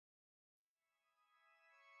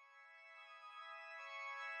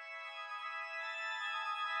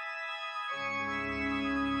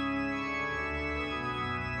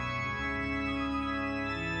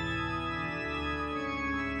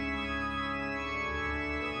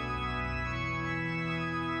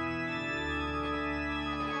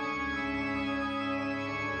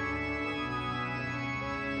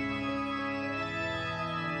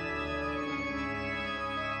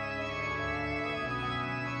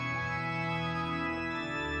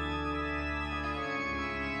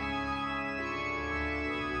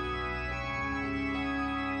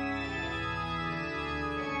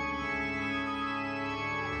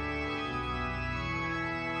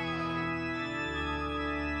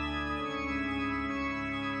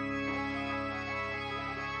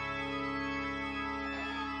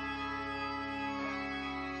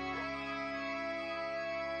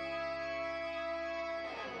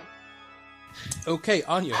Okay,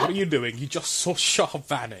 Anya, what are you doing? You just saw Sharp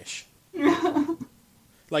vanish.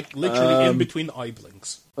 Like, literally in between the eye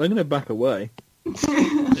blinks. I'm going to back away.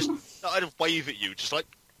 I'd wave at you, just like,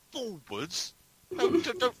 forwards.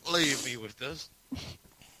 Don't leave me with this.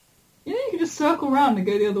 You know, you can just circle around and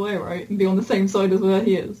go the other way, right? And be on the same side as where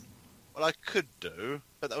he is. Well, I could do,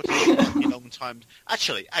 but that would take a long time.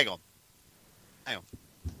 Actually, hang on.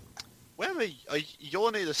 Where are you?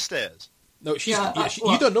 You're near the stairs. No, you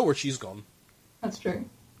don't know where she's gone. That's true.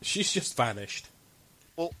 She's just vanished.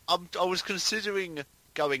 Well, I was considering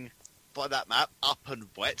going by that map up and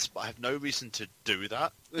wet, but I have no reason to do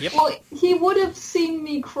that. Yep. Well, he would have seen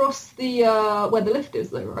me cross the where the lift is,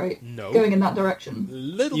 though, right? No. Going in that direction. A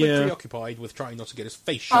little bit preoccupied with trying not to get his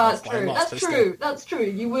face shot off by a monster. That's true. That's true.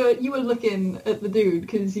 You were looking at the dude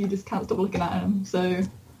because you just can't stop looking at him. So,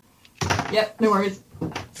 yep, no worries.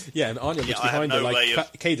 Yeah, and Anya looks behind her like,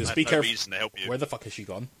 Cadus, be careful. Reason to help you. Where the fuck has she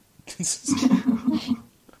gone?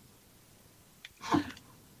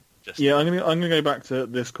 Yeah, I'm gonna go back to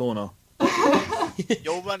this corner.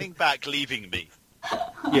 You're running back, leaving me.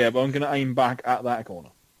 Yeah, but I'm gonna aim back at that corner.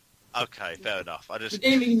 Okay, fair enough.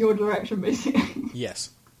 Aiming in your direction, basically. Yes.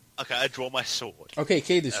 Okay, I draw my sword. Okay,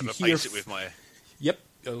 Cadus, you hear... Replace it with my... Yep.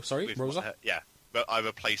 Oh, sorry, Rosa? but I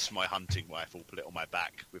replace my hunting rifle, put it on my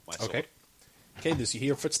back with my sword. Okay. Cadus, you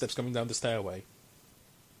hear footsteps coming down the stairway.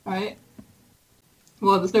 Right.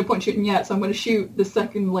 Well, there's no point shooting yet, so I'm going to shoot the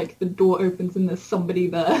second, the door opens and there's somebody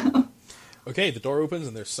there. Okay, the door opens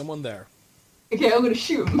and there's someone there. Okay, I'm going to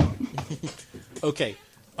shoot him. Okay,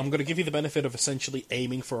 I'm going to give you the benefit of essentially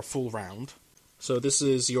aiming for a full round. So this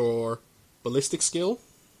is your ballistic skill.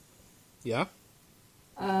 Yeah?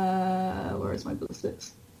 Where is my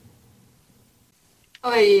ballistics?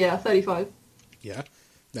 Oh, yeah, 35. Yeah.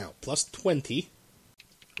 Now, plus 20.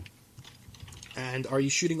 And are you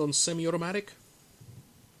shooting on semi-automatic?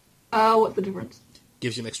 What's the difference?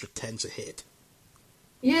 Gives you an extra 10 to hit.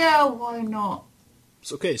 Yeah, why not?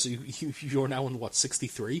 So, okay, so you're now on, what,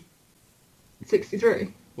 63?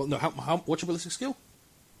 63. Well, no, what's your ballistic skill?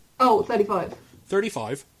 Oh, 35.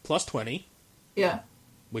 35 plus 20. Yeah.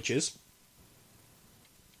 Which is?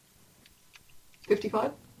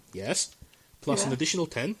 55? Yes. Plus an additional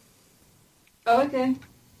 10. Oh, okay.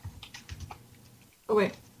 Oh,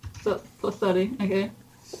 wait. So that's plus 30. Okay.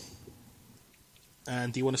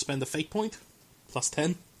 And do you want to spend a fate point? Plus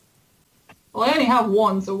 10? Well, I only have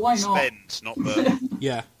one, so why not? Spend, not burn.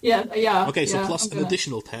 Yeah. Yeah. Okay, so plus an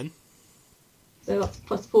additional 10. So that's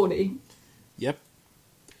plus 40. Yep.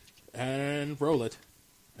 And roll it.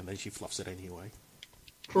 And then she fluffs it anyway.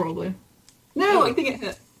 Probably. No, I think it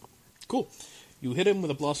hit. Cool. You hit him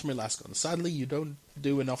with a blast from your last gun. Sadly, you don't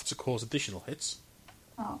do enough to cause additional hits.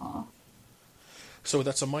 Aww. So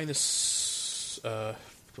that's a minus... okay,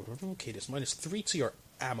 there's minus 3 to your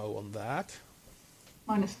ammo on that.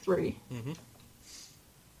 Minus 3. Mm-hmm.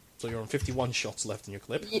 So you're on 51 shots left in your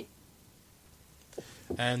clip. Yeah.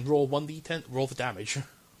 And roll 1d10, roll the damage.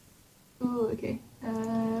 Oh, okay.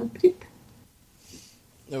 Beep.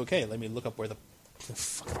 Okay, let me look up where the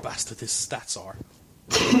fuck bastard his stats are.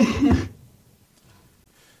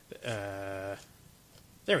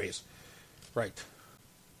 There he is. Right.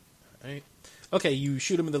 Okay, you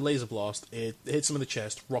shoot him in the laser blast, it hits him in the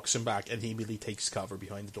chest, rocks him back, and he immediately takes cover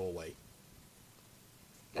behind the doorway.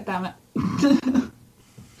 God damn it.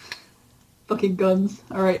 Fucking guns.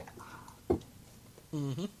 Alright.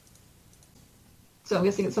 Mm-hmm. So I'm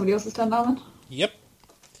guessing it's somebody else's turn now then? Yep.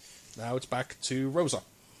 Now it's back to Rosa.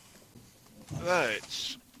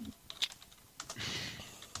 Right.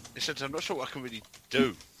 Except I'm not sure what I can really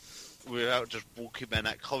do without just walking down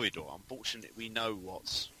that corridor. Unfortunately, we know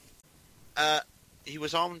what's... he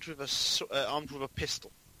was armed with a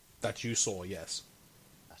pistol. That you saw, yes.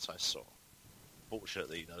 That I saw.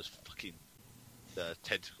 Fortunately, those fucking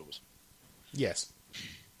tentacles. Yes.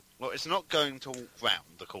 Well, it's not going to walk round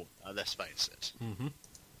the corner, let's face it. Mm-hmm.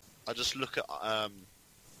 I just look at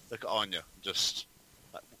Anya, just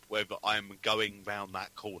whether I'm going round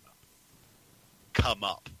that corner. Come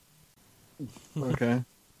up. Okay.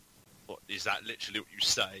 What, is that literally what you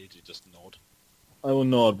say? Do you just nod? I will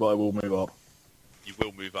nod, but I will move up. You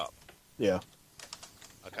will move up. Yeah.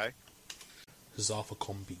 Okay.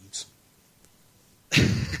 Zarfacom beads.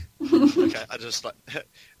 Okay, I just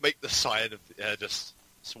make the sign of just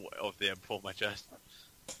of the M4 on my chest.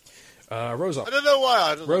 Rosa. I don't know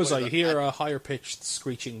why. Rosa, you hear a higher pitched,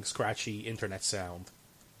 screeching, scratchy internet sound.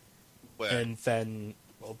 Where? And then,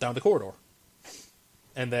 down the corridor.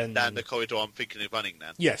 And then... Down the corridor, I'm thinking of running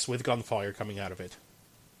now. Yes, with gunfire coming out of it.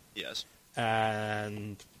 Yes.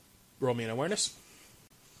 And roll me an awareness.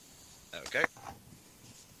 Okay.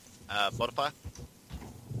 Modifier?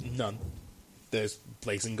 None. there's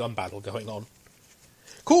blazing gun battle going on.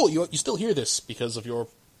 Cool, you still hear this because of your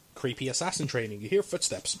creepy assassin training. You hear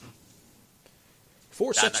footsteps.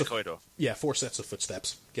 Four Down sets that of corridor. Yeah, 4 sets of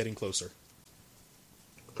footsteps getting closer.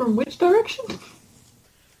 From which direction?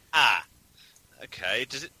 Ah. Okay.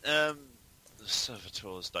 Does it? The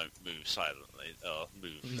servitors don't move silently or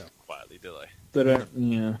move quietly, do they? They don't.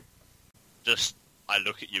 Yeah. Just, I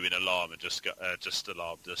look at you in alarm and just go,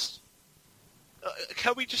 alarm.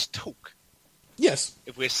 Can we just talk? Yes.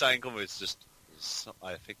 If we're saying, "Oh, it's just,"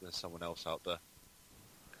 I think there's someone else out there.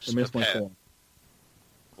 I missed my corner.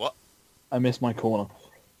 What? I missed my corner.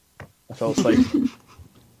 I felt safe.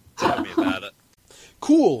 Tell me about it.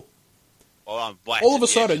 Cool. Or I'm right All of at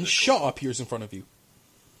a the edge sudden, the Shaw corner. appears in front of you.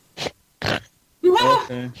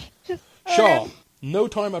 Okay. Shaw, no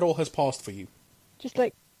time at all has passed for you. Just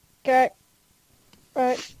like, okay,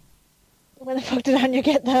 right. When the fuck did Anya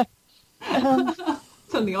get there?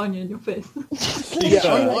 Turn the onion in your face.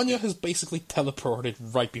 Yeah, Anya has basically teleported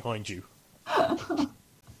right behind you.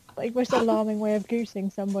 Like most alarming way of goosing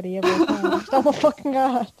somebody every time. Oh my fucking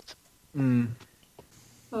god.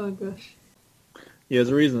 Oh gosh. Yeah, there's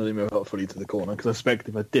a reason I didn't move up fully to the corner, because I suspect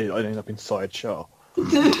if I did, I'd end up inside Char.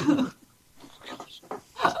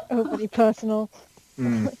 Overly personal.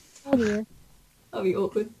 Oh dear. That'd be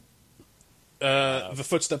awkward. The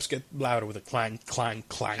footsteps get louder with a clang, clang,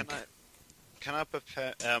 clank. Can I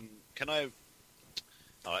prepare? Can I?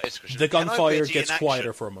 Oh, it's a question. The Can I gunfire ready gets in quieter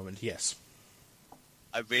action? for a moment, yes.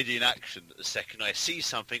 I'm ready in action. The second I see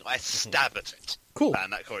something, I stab at it. Cool.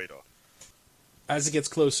 Down that corridor. As it gets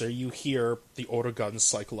closer, you hear the auto guns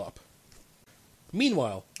cycle up.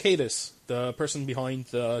 Meanwhile, Cadus, the person behind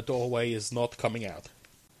the doorway, is not coming out.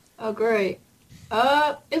 Oh great.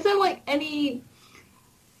 Is there like any,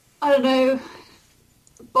 I don't know,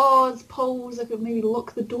 bars, poles I could maybe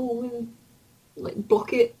lock the door with? Like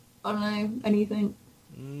block it? I don't know, anything.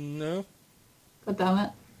 No. God damn it.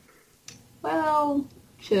 Well,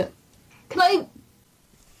 shit. Can I...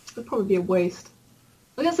 It'd probably be a waste.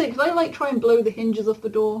 I was gonna say, can I like try and blow the hinges off the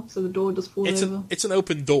door so the door just falls over? It's an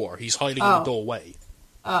open door. He's hiding in the doorway.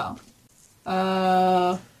 Oh.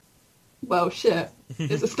 Well, shit.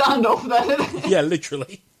 It's a standoff then. Yeah,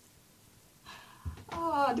 literally.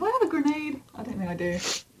 Do I have a grenade? I don't think I do.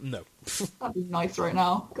 No. That'd be nice right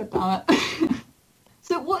now. God damn it.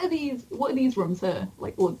 So what are these rooms here?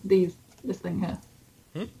 Like, or this thing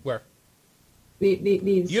here? Where?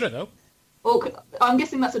 These... You don't know. Oh, I'm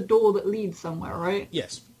guessing that's a door that leads somewhere, right?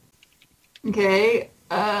 Yes. Okay.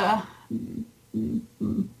 Can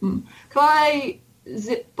I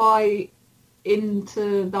zip by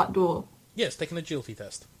into that door? Yes, take an agility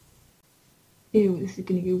test. Ew, this is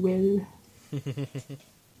gonna go well. Seeing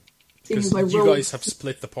Because as my you roll- guys have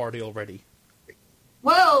split the party already.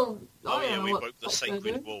 Well, Oh I yeah, don't know we what broke the what's gonna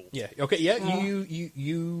sacred do. wall. Yeah, okay, yeah, Yeah.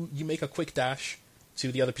 You make a quick dash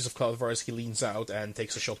to the other piece of cover as he leans out and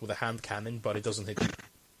takes a shot with a hand cannon, but it doesn't hit you.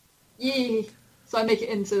 Yeah. So I make it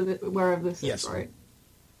into wherever this Yes. is, right?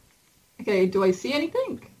 Okay, do I see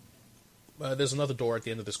anything? There's another door at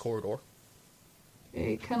the end of this corridor.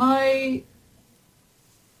 Okay, can I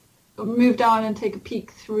move down and take a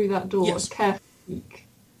peek through that door? Yes. A careful peek.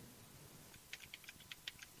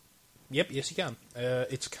 Yep, yes you can.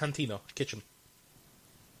 It's a cantina, kitchen.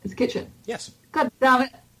 It's a kitchen. Yes. God damn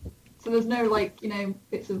it! So there's no, like,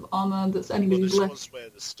 bits of armour that's Well, anybody's this left. was where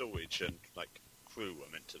the storage and crew were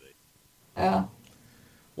meant to be. Yeah.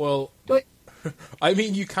 Well, Do I... I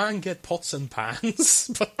mean, you can get pots and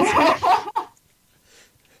pans, but...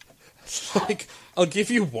 I'll give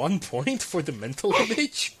you 1 point for the mental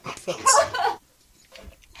image, but...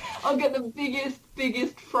 I'll get the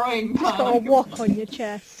biggest frying pan. Got a wok on your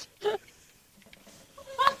chest. Better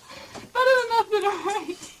than nothing,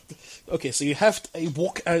 alright? Okay, so you have a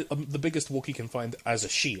wok, the biggest wok you can find as a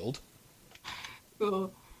shield.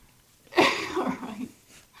 Cool. Alright.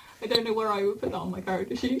 I don't know where I would put that on my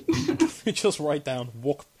character sheet. You just write down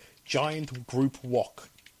wok, giant group wok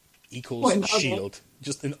equals What, in other? shield.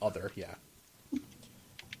 Just in other, yeah.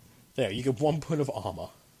 There, you get 1 point of armor.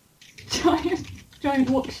 giant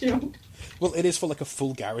wok shield. Well, it is for a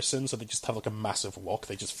full garrison, so they just have a massive wok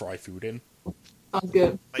they just fry food in. Sounds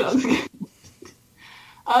good. Sounds good.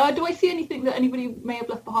 Do I see anything that anybody may have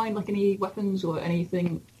left behind, like any weapons or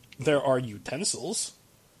anything? There are utensils.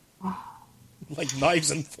 Like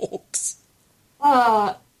knives and forks.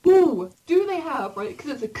 Ooh, do they have, right,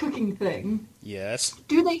 because it's a cooking thing, Yes.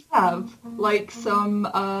 do they have, some,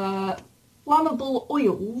 flammable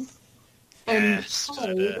oils and Yes,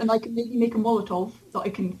 coal, and I can maybe make a Molotov that I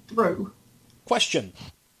can throw? Question.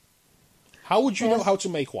 How would you know Yes. how to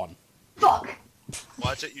make one? Fuck!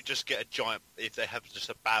 Why don't you just get a giant? If they have just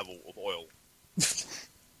a barrel of oil, Because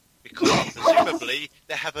presumably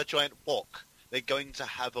they have a giant wok. They're going to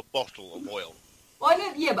have a bottle of oil. Well, I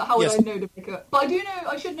know, yeah, but how would Yes. I know to pick up? But I do know,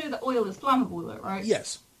 I should know that oil is flammable though, right?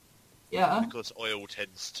 Yes. Yeah. Because oil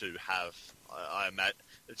tends to have, I imagine,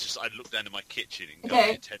 it's just, I look down in my kitchen and go,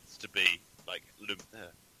 Okay. it tends to be, like,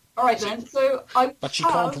 Alright then, so I But she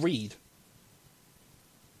have... can't read.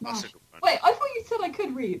 that's a Gosh. good one. Wait, I thought you said I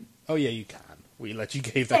could read. Oh yeah, you can. We let you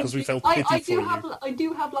give that because we felt pity I for do you. I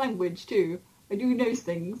do have language too. I do know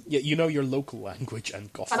things. Yeah, you know your local language and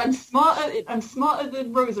And Gothic. I'm smarter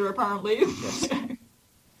than Rosa apparently.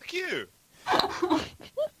 Fuck you! I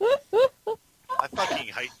fucking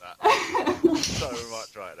hate that so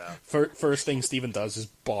much right now. First thing Stephen does is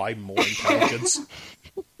buy more intelligence.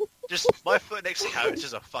 Just, my next character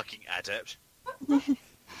is a fucking adept.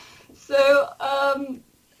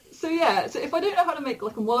 So yeah, so if I don't know how to make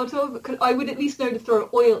like a Molotov, I would at least know to throw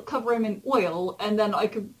oil, cover him in oil, and then I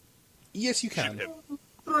could Yes, you can. Shoot him.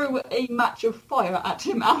 throw a match of fire at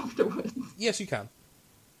him afterwards. Yes, you can.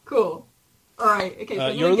 Cool. Alright, okay, so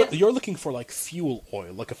You're looking for like fuel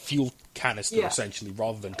oil, like a fuel canister Yeah. essentially,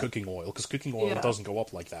 rather than cooking oil, because cooking oil Yeah. doesn't go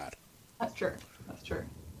up like that. That's true. That's true.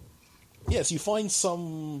 Yes, you find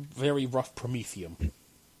some very rough promethium.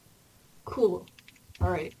 Cool.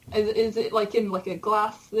 Alright. Is it like in like a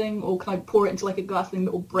glass thing, or can I pour it into like a glass thing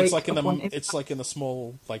that will break It's like in upon a impact? it's like in a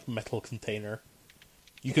small like metal container.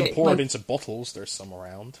 You can Okay, pour like- it into bottles. There's some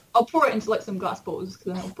around. I'll pour it into like some glass bottles, because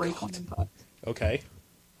then it'll break on impact. Okay.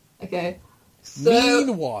 Okay. So...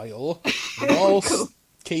 Meanwhile, whilst Cool.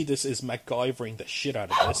 Cadus is MacGyvering the shit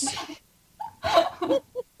out of this,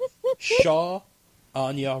 Shaw,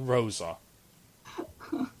 Anya, Rosa.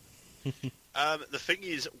 The thing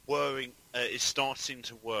is, whirring is starting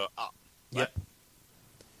to whir up. Yep.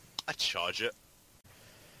 I charge it.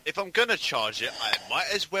 If I'm gonna charge it, I might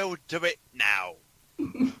as well do it now.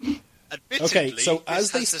 Admittedly, Okay, so this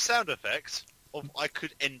as they has the sound effect of I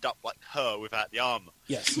could end up like her without the armor.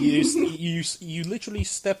 Yes, you literally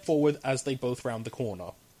step forward as they both round the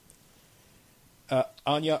corner.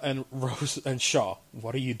 Anya and Rose and Shaw,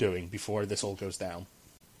 what are you doing before this all goes down?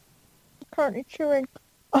 Currently chewing.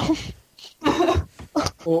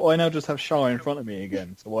 Well, I now just have Shah in front of me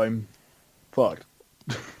again, so I'm fucked.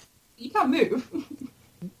 You can't move.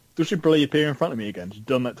 Does she bloody appear in front of me again? She's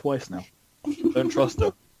done that twice now. Don't trust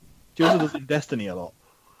her. She also does in Destiny a lot.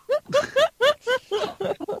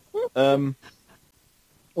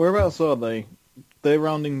 Whereabouts are they? They're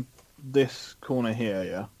rounding this corner here,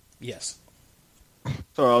 yeah? Yes.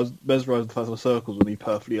 Sorry, I was mesmerised the fact that the circles would be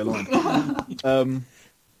perfectly aligned.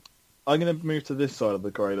 I'm going to move to this side of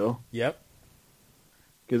the corridor, Yep.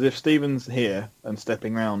 because if Stephen's here and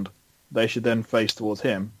stepping round, they should then face towards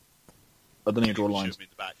him. I don't need to draw lines. Shoot me in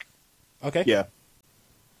the back. Okay. Yeah.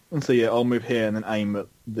 And so, yeah, I'll move here and then aim at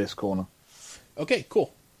this corner. Okay,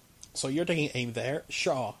 cool. So you're taking aim there.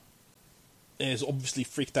 Shaw is obviously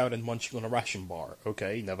freaked out and munching on a ration bar.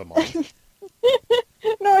 Okay, never mind.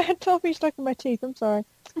 No, I had toffee stuck in my teeth. I'm sorry.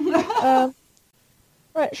 Right,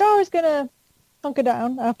 Shaw is gonna hunker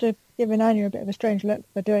down after giving Anya a bit of a strange look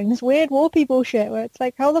for doing this weird warpy bullshit where it's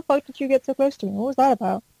like, how the fuck did you get so close to me? What was that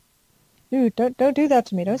about? Dude, don't do that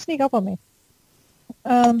to me. Don't sneak up on me.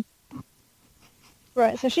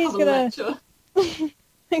 Right, so she's Have a gonna... lecture.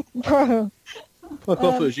 Bro, Fuck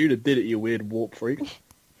off, it was you that did it, you weird warp freak.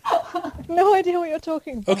 no idea what you're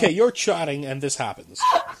talking about. Okay, you're chatting and this happens.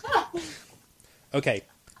 Okay,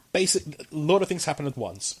 a lot of things happen at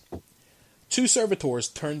once. Two servitors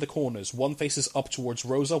turn the corners. One faces up towards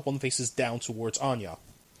Rosa, one faces down towards Anya.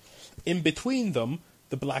 In between them,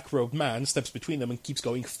 the black-robed man steps between them and keeps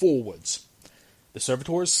going forwards. The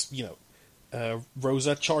servitors,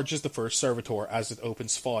 Rosa charges the first servitor as it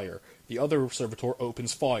opens fire. The other servitor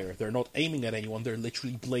opens fire. They're not aiming at anyone, they're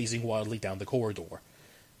literally blazing wildly down the corridor.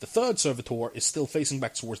 The third servitor is still facing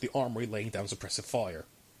back towards the armory, laying down suppressive fire.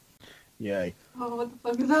 Yay. Oh, what the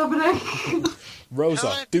fuck is happening? Rosa,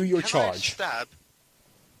 Can I- do your can I charge. stab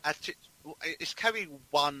at it? It's carrying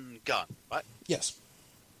one gun, right? Yes.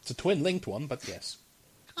 It's a twin-linked one, but yes.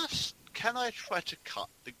 Can I try to cut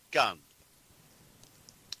the gun?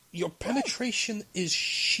 Your penetration is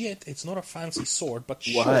shit. It's not a fancy sword, but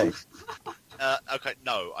sure. Why? Okay,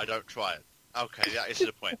 no, I don't try it. Okay, that is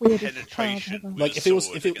the point. Weirdest Penetration. child ever. with Like a if it was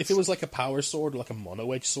sword if it against- was like a power sword, like a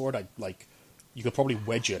mono edge sword, you could probably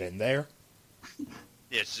wedge it in there.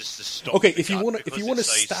 Yeah, it's just to stop. Okay, the if you gun, want to because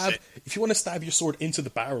it's a stab your sword into the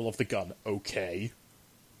barrel of the gun, okay.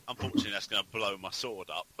 Unfortunately, that's going to blow my sword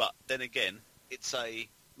up. But then again, it's a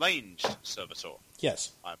ranged servitor.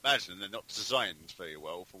 Yes. I imagine they're not designed very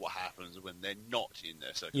well for what happens when they're not in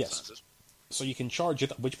their circumstances. So you can charge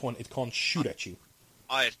it, at which point it can't shoot at you.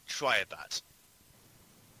 I tried that.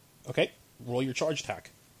 Okay, roll your charge attack.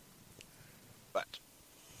 But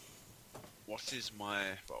what is my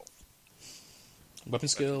roll? Weapon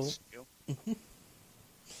skill. Skill? As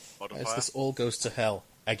Modifier? this all goes to hell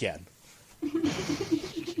again.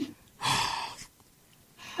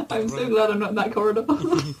 I'm so glad I'm not in that corridor.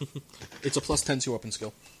 It's a plus 10 to your weapon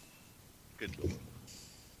skill. Good lord.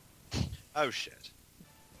 Oh shit.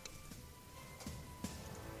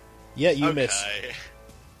 Yeah, you miss. Okay.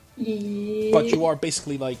 Yeah. But you are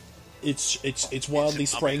basically like, it's wildly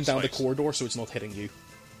It's in spraying down the space. corridor, so it's not hitting you.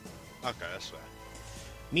 Okay, that's fair.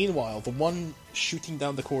 Meanwhile, the one shooting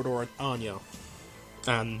down the corridor at Anya,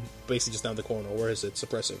 and basically just down the corner, where is it?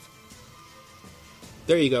 Suppressive.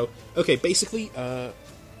 There you go. Okay, basically,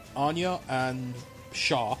 Anya and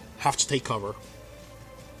Shaw have to take cover.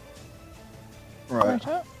 Right.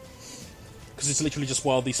 Righto. Because it's literally just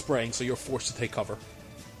wildly spraying, so you're forced to take cover.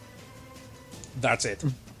 That's it.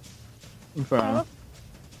 Fair enough.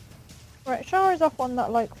 Right, shower is off on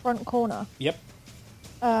that like front corner. Yep.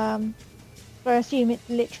 So I assume it's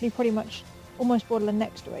literally pretty much almost borderline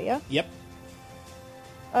next to it, yeah? Yep.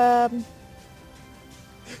 Um,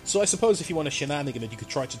 So I suppose if you want to shenanigan it, you could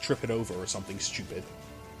try to trip it over or something stupid.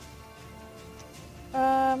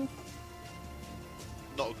 Not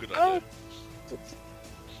a good oh, idea.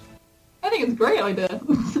 I think it's a great idea.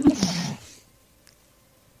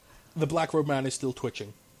 The black robe man is still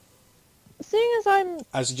twitching, seeing as I'm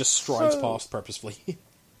as he just strides So- past purposefully.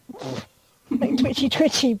 like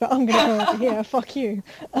twitchy, but I'm gonna go over here, fuck you.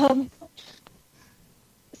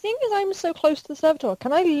 Seeing as I'm so close to the servitor,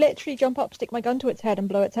 can I literally jump up, stick my gun to its head, and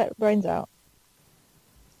blow its brains out?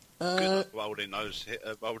 Good luck rolling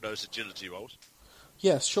those agility rolls.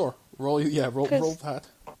 Yes, sure. Roll roll 'Cause- that.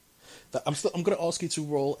 I'm going to ask you to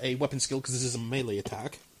roll a weapon skill because this is a melee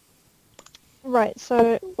attack. Right,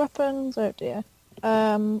 so weapons, oh dear.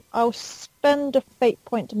 I'll spend a fate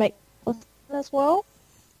point to make as well.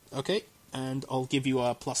 Okay, and I'll give you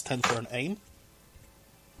a plus 10 for an aim.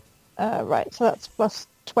 Right, so that's plus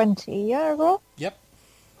 20, yeah, overall? Yep.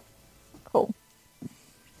 Cool.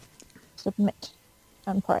 Submit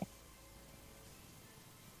and pray.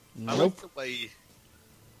 I Nope. like the way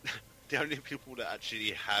the only people that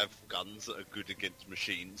actually have guns that are good against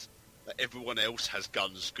machines, that everyone else has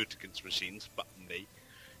guns good against machines, but me.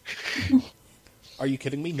 Are you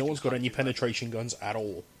kidding me? No one's got any penetration guns at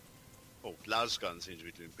all. Oh, Laz guns seem to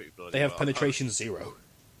be doing pretty bloody They have well. penetration 0.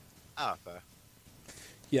 Ah, fair.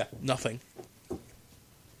 Yeah, nothing.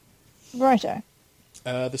 Righto.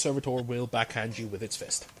 The servitor will backhand you with its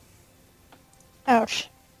fist. Ouch.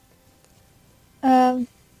 Can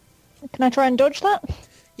I try and dodge that?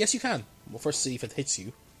 Yes, you can. We'll first see if it hits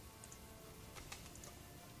you.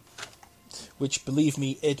 Which, believe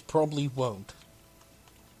me, it probably won't.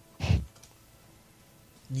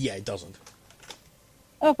 Yeah, it doesn't.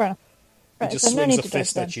 Oh, fair enough. It Right, just so no swings need a to dodge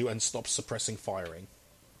fist then. at you and stops suppressing firing.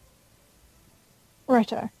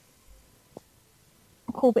 Righto.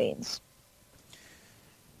 Cool beans.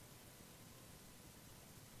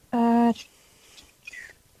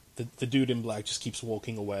 The dude in black just keeps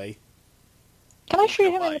walking away. Can I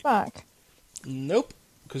shoot him in the back? Nope,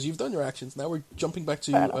 because you've done your actions. Now we're jumping back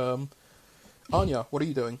Fair to Anya. What are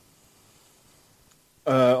you doing?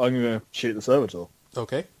 I'm going to shoot the servitor.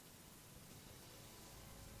 Okay.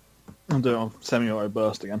 I'm doing a semi-auto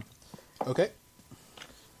burst again. Okay.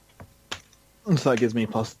 So that gives me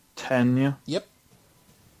plus 10, yeah? Yep.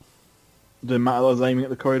 Does it matter that I was aiming at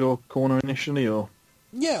the corridor corner initially, or...?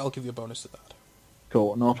 Yeah, I'll give you a bonus to that.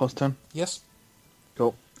 Cool, no plus 10? Yes,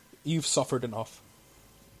 Cool. you've suffered enough.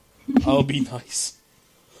 I'll be nice.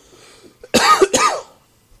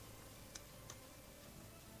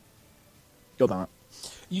 God damn it.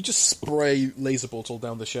 You just spray laser bolts all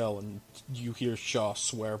down the shell, and you hear Shaw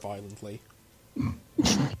swear violently.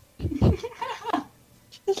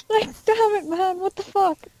 It's like, damn it, man, what the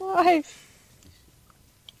fuck? Why?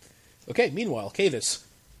 Okay, meanwhile, Kavis,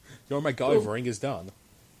 your MacGyvering is done.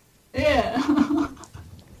 Yeah.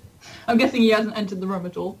 I'm guessing he hasn't entered the room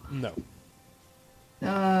at all. No.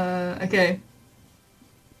 Okay.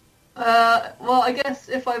 Well, I guess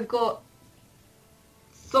if I've got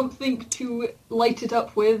something to light it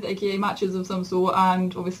up with, aka matches of some sort,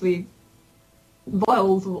 and obviously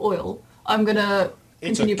vials of oil, I'm gonna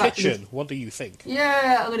It's a continue back to kitchen. this. What do you think?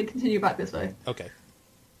 Yeah, I'm gonna continue back this way Okay.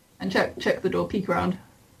 and check the door, peek around.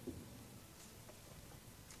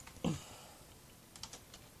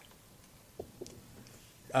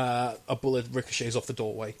 A bullet ricochets off the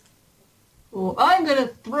doorway. Or I'm gonna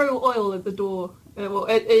throw oil at the door, well,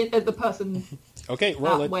 at the person Okay,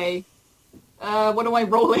 roll that it. way. What am I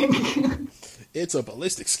rolling? It's a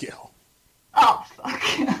ballistic skill. Oh, fuck.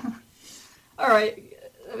 Alright.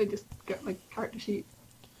 Let me just get my character sheet.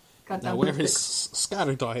 God Now, damn where it. is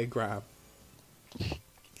scatter diagram?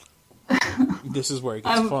 This is where it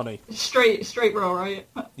gets funny. Straight roll, right?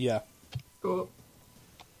 Yeah. Cool.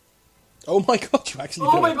 Oh my god, you actually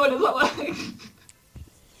Oh do my it. god, is that like...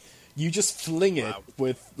 You just fling it Wow.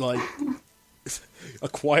 with, like, a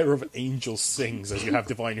choir of angels sings as you have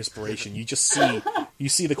divine inspiration. You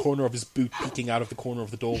see the corner of his boot peeking out of the corner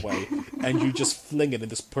of the doorway, and you just fling it in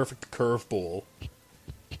this perfect curveball,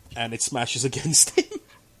 and it smashes against him.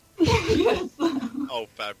 Yes. Oh,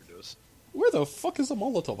 fabulous. Where the fuck is a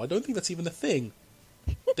Molotov? I don't think that's even a thing.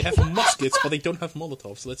 They have muskets, but they don't have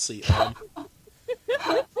Molotovs. Let's see.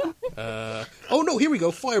 Oh no, here we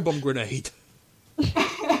go. Firebomb grenade.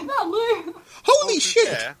 Not Lou. Holy To be shit!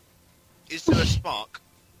 fair, is there a spark?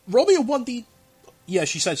 Roll me a 1D... Yeah,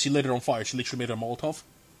 she said she lit it on fire. She literally made a Molotov.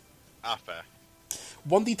 Ah, fair.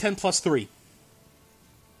 1D10 plus 3.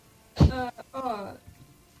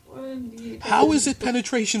 When How is it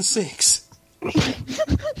penetration 6?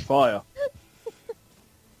 Fire.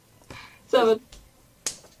 7.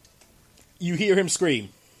 You hear him scream.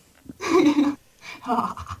 Hang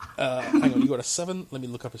on, you got a 7? Let me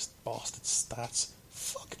look up his bastard stats.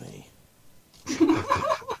 Fuck me.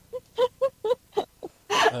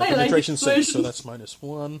 Penetration 6, so explosions. that's minus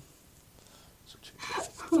 1. So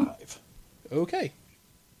 2, 5. Okay.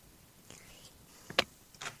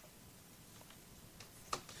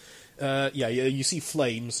 Yeah, you see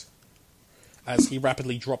flames as he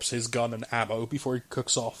rapidly drops his gun and ammo before he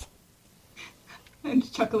cooks off. I'm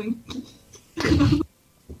just chuckling.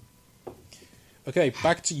 Okay,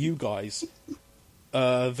 back to you guys.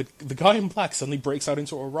 The guy in black suddenly breaks out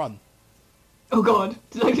into a run, Oh god,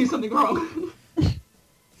 did I do something wrong?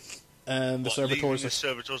 and the What, leaving servitors the are...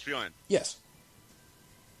 servitors behind? Yes.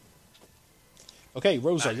 Okay,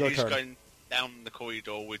 Rosa, And your he's turn. going down the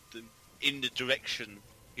corridor with them in the direction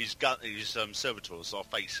his servitors are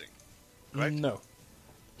facing. Correct? No.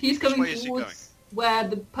 He's coming way is he towards where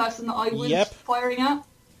the person that I was Yep. firing at.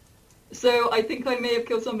 So I think I may have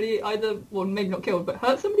killed somebody either, well, maybe not killed, but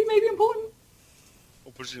hurt somebody maybe important?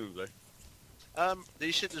 Or presumably.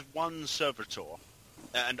 You said there's one servitor,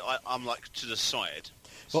 and I'm like to the side.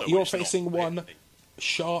 Well, so you're it's not facing one. really-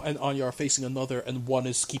 Shaw and Anya are facing another, and one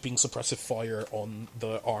is keeping suppressive fire on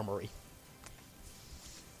the armory.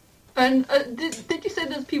 And did you say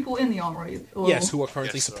there's people in the armory? Or... Yes, who are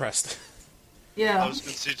currently Yes, sir. suppressed. Yeah. I was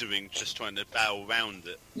considering just trying to bow around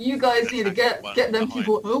it. You guys need to get One them behind.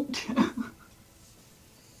 people out.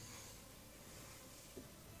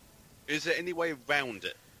 Is there any way around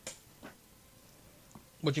it?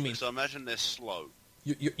 What do you mean? Because I imagine they're slow.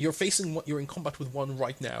 You're facing what? You're in combat with one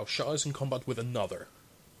right now. Shaw is in combat with another.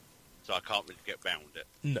 So I can't really get round it.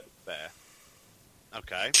 No, There.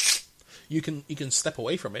 Okay. you can step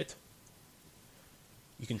away from it.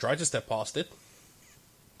 You can try to step past it.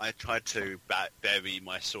 I tried to bury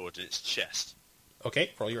my sword in its chest.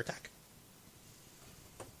 Okay, roll your attack.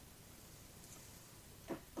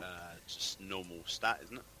 Just normal stat,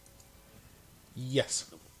 isn't it?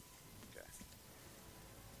 Yes. Okay.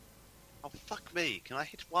 Oh, fuck me. Can I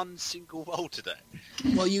hit one single roll today?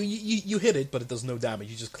 Well, you hit it, but it does no damage.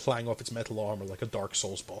 You just clang off its metal armor like a Dark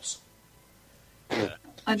Souls boss. Yeah.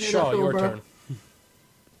 I know Shaw, that feel, your bro.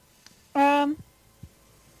 turn.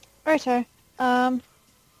 Righto. I'm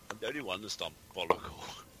the only one that's done bollockle.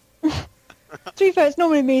 To be fair, it's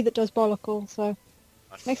normally me that does bollockle, so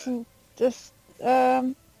That's makes fair. them just,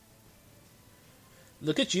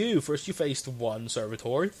 Look at you. First you faced one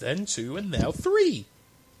servitor, then two, and now three.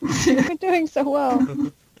 we're doing so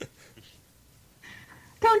well.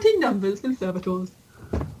 Counting numbers with servitors.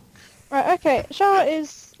 Right, okay. Shah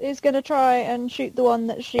is going to try and shoot the one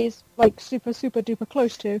that she's, like, super, super duper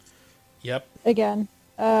close to Yep. again.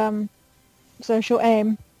 So she'll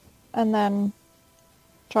aim and then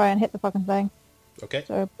try and hit the fucking thing. Okay.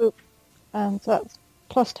 So, boop. And so that's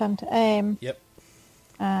plus 10 to aim. Yep.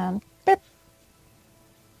 And bip.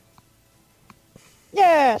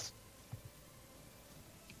 Yes!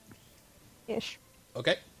 Ish.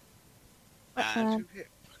 Okay. And you hit.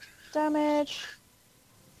 Damage.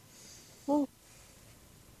 Ooh.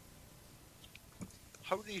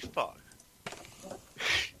 Holy fuck.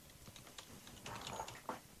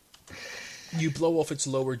 You blow off its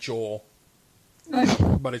lower jaw, Nice.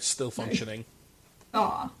 but it's still functioning.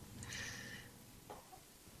 Aw.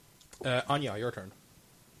 Anya, your turn.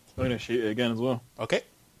 I'm going to shoot it again as well. Okay.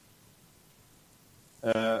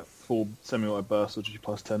 Full semi-auto burst, which is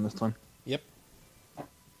plus 10 this time. Yep.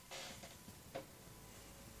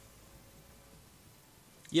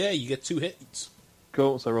 Yeah, you get 2 hits.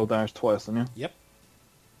 Cool, so roll damage twice then, yeah? Yep.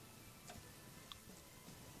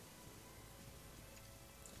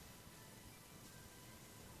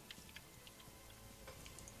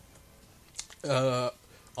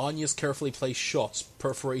 Anya's carefully placed shots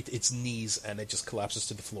perforate its knees and it just collapses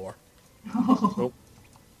to the floor. Oh.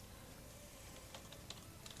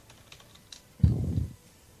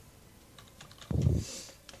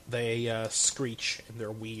 They screech in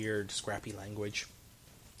their weird, scrappy language.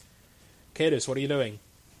 Cadus, what are you doing?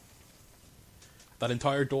 That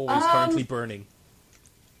entire doorway is currently burning.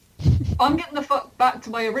 I'm getting the fuck back to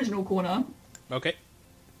my original corner. Okay.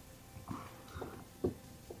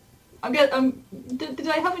 Did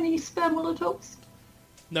I have any spare Molotovs?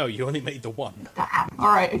 No, you only made the one. Damn.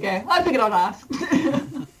 Alright, okay. I figured I'd ask.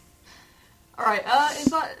 Alright,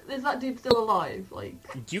 is that dude still alive? Like,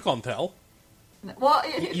 You can't tell. what?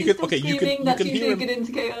 If You he's can- still okay, you can- screaming, you that's can usually hear a good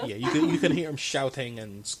indicator. Yeah, you can hear him shouting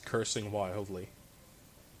and cursing wildly.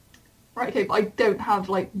 Right, okay, but I don't have,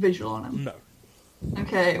 like, visual on him. No.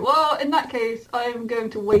 Okay, well, in that case, I'm going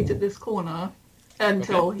to wait at this corner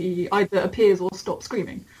until he either appears or stops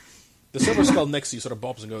screaming. The silver skull next to you sort of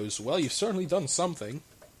bobs and goes, "Well, you've certainly done something."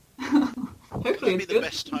 Hopefully Would be it's the good.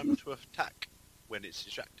 best time to attack when it's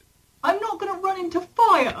distracted. I'm not going to run into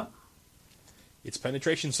fire! It's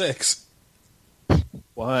penetration 6.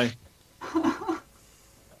 Why? That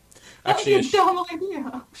Actually, would be a dumb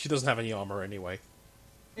idea. she doesn't have any armor anyway.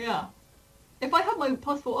 Yeah. If I had my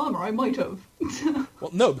 +4 armor, I might have.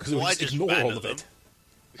 Well, no, because it would Why just just ignore ban all of them? it.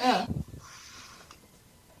 Yeah.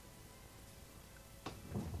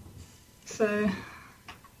 So,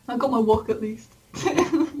 I got my walk at least.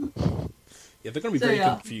 Yeah, they're going to be So, very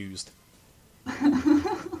yeah. confused.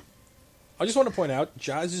 I just want to point out,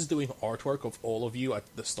 Jazz is doing artwork of all of you at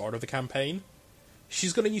the start of the campaign.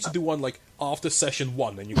 She's going to need to do one, like, after session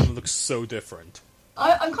 1, and you're going to look so different.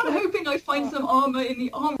 I'm kind of hoping I find some armor in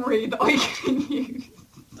the armory that I can use.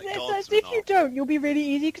 Like If guardsmen you don't, you'll be really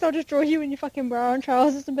easy because I'll just draw you in your fucking brown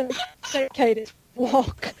trousers and be like, Cadus,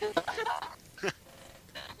 walk.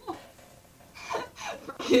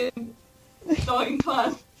 Freaking starting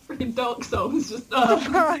class, freaking Dark Souls just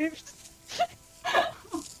Arrived.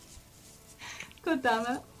 God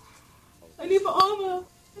damn it. I need my armor.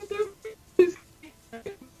 I don't.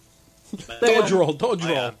 Dodge roll, dodge I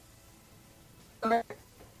roll. am. Alright.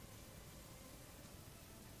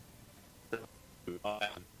 I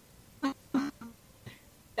am.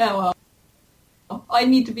 Yeah, well. I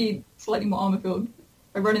need to be slightly more armor filled.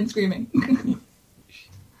 I run in screaming.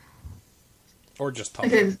 Or just tough.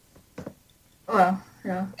 Okay. Well,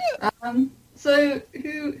 yeah. So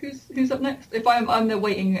who's up next? If I'm there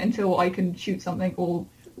waiting until I can shoot something or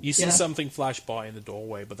You see yeah. something flash by in the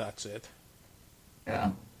doorway, but that's it.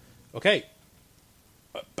 yeah. Okay.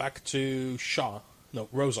 Back to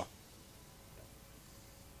Rosa.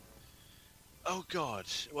 Oh god.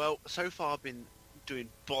 Well, so far I've been doing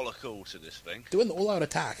bollock all to this thing. Do an all-out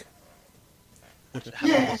attack.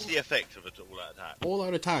 What's the effect of it all that attack?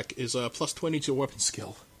 All-out attack is a plus 20 to weapon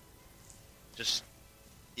skill. Just,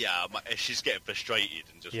 yeah, she's getting frustrated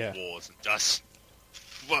and just Yeah. roars and just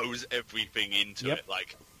throws everything into Yep. it,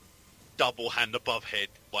 like double hand above head,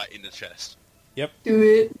 right in the chest. Yep, Do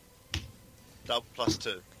it. Double plus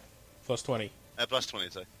 2. plus 20. Plus 20,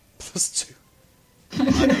 so. Plus 2.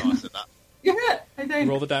 I know I said that. You're it. I think.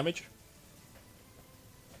 Roll the damage.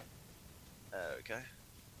 Okay.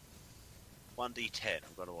 1d10. I'm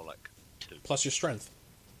going to roll like 2. Plus your strength.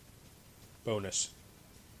 Bonus.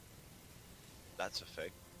 That's a thing.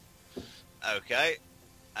 Okay.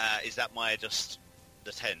 Is that my just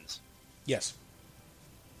the 10s? Yes.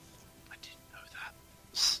 I didn't know that.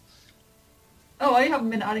 Oh, I haven't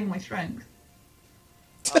been adding my strength.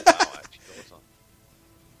 Oh, wow, I actually thought on.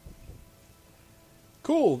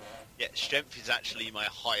 Cool. Yeah, strength is actually my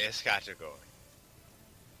highest category.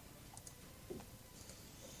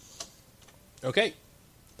 Okay.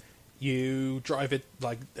 You drive it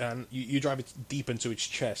you drive it deep into its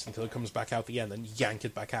chest until it comes back out the end, and yank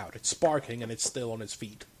it back out. It's sparking and it's still on its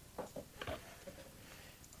feet.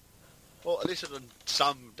 Well, at least I've done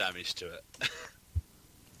some damage to it.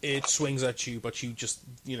 It swings at you, but you just,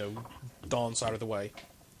 dance out of the way.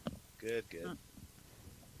 Good, good.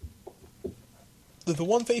 The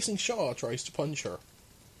one facing Shaw tries to punch her.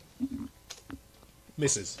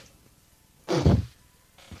 Misses.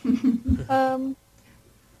 The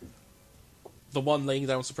one laying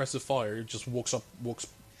down suppressive fire just walks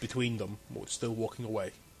between them, still walking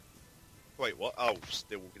away. Wait, what? Oh,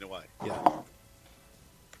 still walking away. Yeah.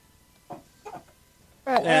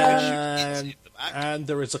 Right, And, In the back? and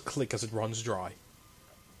there is a click as it runs dry.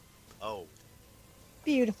 Oh,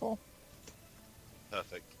 beautiful.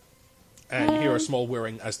 perfect. And you hear a small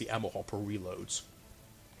whirring as the ammo hopper reloads.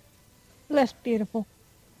 Less beautiful.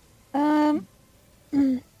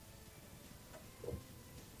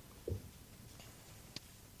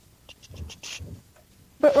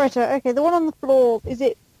 But right, okay, the one on the floor, is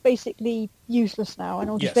it basically useless now and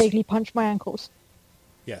I'll just Yes. vaguely punch my ankles?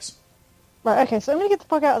 Yes. Right, okay, so I'm going to get the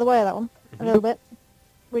fuck out of the way of that one a little bit,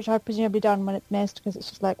 which I've presumably done when it's missed, because it's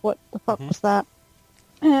just like, what the fuck was that?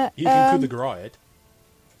 You can coup de grace it.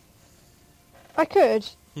 I could.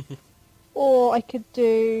 Or I could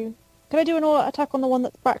do... Can I do an all-out attack on the one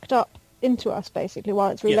that's backed up into us, basically, while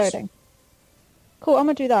it's Yes. reloading? Cool, I'm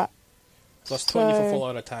going to do that. Plus 20 for So- full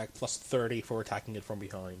out attack, plus 30 for attacking it from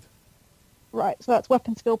behind. Right, so that's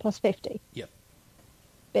weapon skill plus 50. Yep.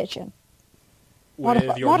 Bitchin'.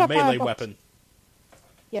 With your modify melee box. weapon.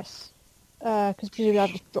 Yes. Because presumably I'll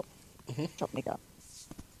just drop my gun.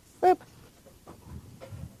 Boop.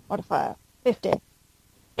 Modifier. 50.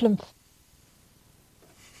 Plumph.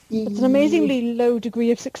 That's an amazingly low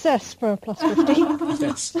degree of success for a plus 50.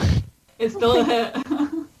 Yes. It's still a hit.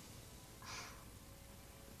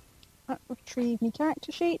 Retrieve my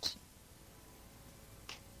character sheet.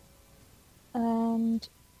 And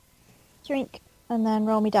drink. And then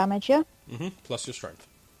roll me damage, yeah? Plus your strength.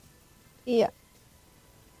 Yeah.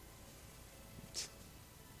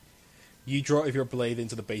 You drive your blade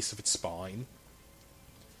into the base of its spine.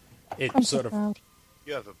 It I'm sort so of... proud.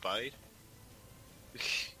 You have a blade. Yeah,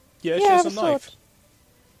 it's Yeah, I just have a a knife. sword.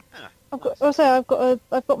 Ah,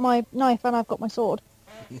 I've got my knife and I've got my sword.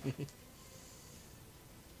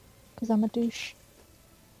 Because I'm a douche.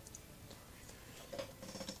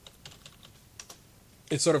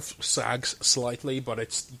 It sort of sags slightly,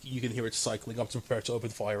 but you can hear it cycling up to prepare to open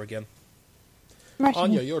fire again. Right.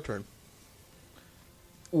 Anya, your turn.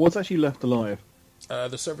 What's actually left alive?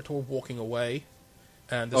 The servitor walking away,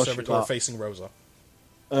 and the Oh, servitor shit. facing Rosa.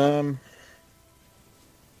 And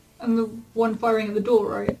the one firing at the door,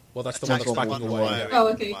 right? Well, that's the one that's Attack backing one away. away. Yeah. Oh,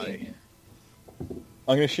 okay, okay.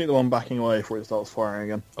 I'm going to shoot the one backing away before it starts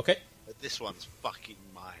firing again. Okay. but this one's fucking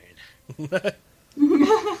mine.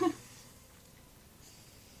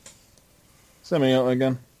 Semi-auto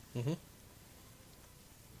again. Mhm.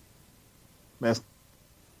 Missed.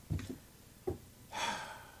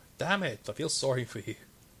 Damn it, I feel sorry for you.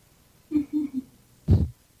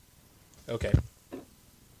 Okay.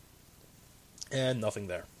 And nothing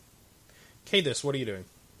there. Cadis, what are you doing?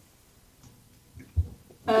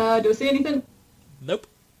 Do I see anything? Nope.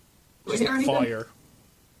 Do I Just hear anything? fire.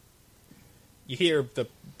 You hear the,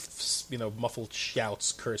 muffled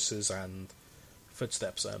shouts, curses, and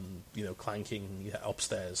footsteps, and, clanking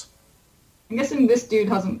upstairs. I'm guessing this dude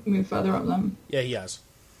hasn't moved further up then. Yeah, he has.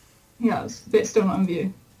 He has, but it's still not in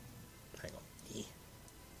view. Hang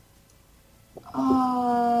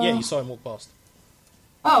on. Yeah, you saw him walk past.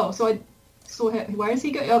 Oh, so I saw him. Where is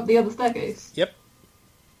he going? Up the other staircase. Yep.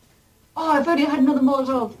 Oh, I've only had another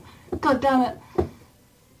Molotov. God damn it.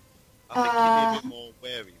 I think you'd be a bit more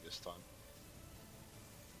wary this time.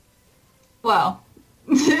 Wow.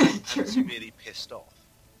 And True. really pissed off.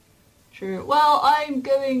 True. Well, I'm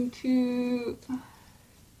going to...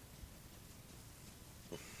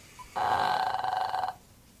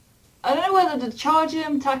 I don't know whether to charge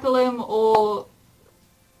him, tackle him, or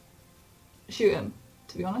shoot him,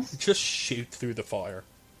 to be honest. Just shoot through the fire.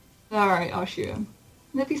 Alright, I'll shoot him.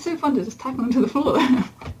 It'd be so fun to just tackle him to the floor.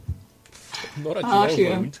 Not at I'll your shoot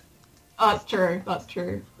him. wound. That's true, that's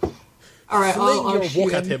true. Alright, Fling I'll your shoot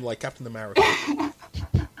walk at him. him like Captain America.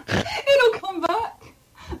 It'll come back!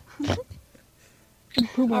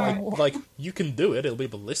 Alright. Like, you can do it. It'll be a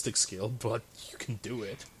ballistic skill, but you can do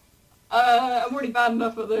it. I'm already bad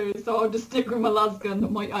enough at those, so I'll just stick with my lasgun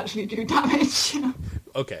that might actually do damage.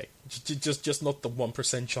 Okay. Just not the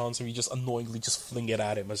 1% chance of you just annoyingly just fling it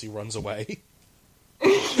at him as he runs away.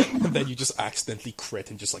 And then you just accidentally crit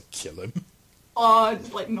and just, kill him. Oh,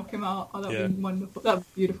 just knock him out. Oh, that'd Yeah. be wonderful. That'd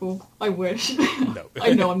be beautiful. I wish. No.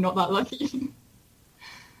 I know I'm not that lucky.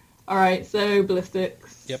 Alright, so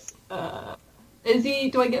ballistics. Yep. Is he...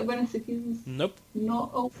 Do I get a bonus if he's Nope.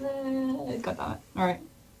 not aware? God damn it. Alright.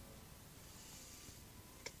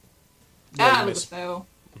 Yeah, you Look at miss. fail.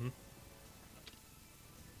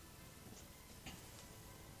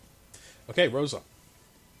 Okay, Rosa.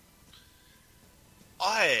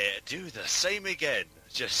 I do the same again.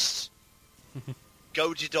 Just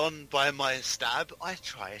goaded on by my stab, I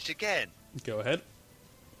try it again. Go ahead.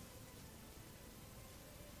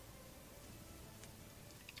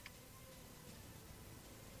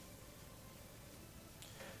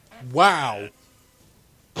 Wow.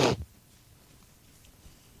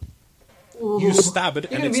 You Ooh. stab it,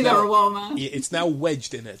 You're and gonna it's be there a now, while, man. it's now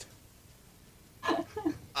wedged in it.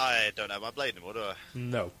 I don't have my blade anymore, do I?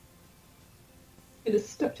 No. It is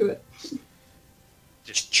stuck to it.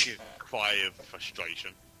 Just a cry of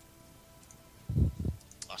frustration.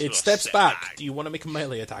 I Must It have steps stepped back. Do you want to make a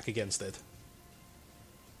melee attack against it?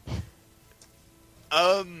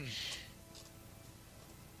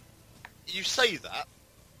 You say that.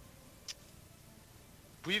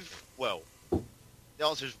 The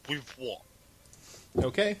answer is with what?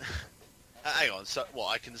 Okay. Hang on, so what,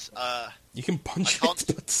 I can, You can punch I can't-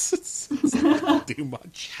 it, but it's not do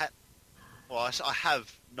much. I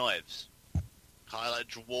have knives. Can I, like,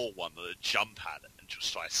 draw one and jump at it and just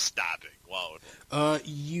start stabbing wildly?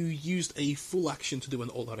 You used a full action to do an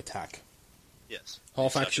all-out attack. Yes.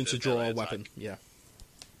 Half So I action can to do draw melee a attack. weapon, yeah.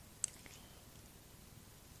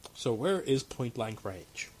 So where is point-blank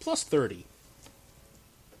range? Plus 30.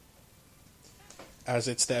 As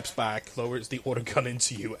it steps back, lowers the autogun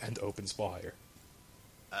into you, and opens fire.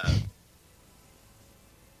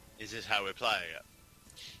 Is this how we're playing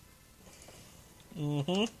it?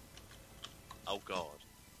 Mm-hmm. Oh god.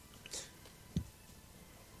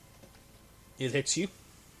 It hits you.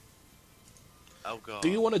 Oh god. Do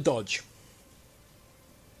you want to dodge?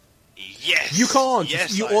 Yes! You can't!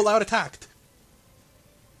 Yes, You I- all-out attacked.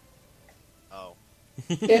 Oh.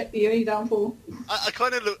 Yep, the only downfall. I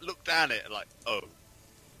kind of look down at it like, oh.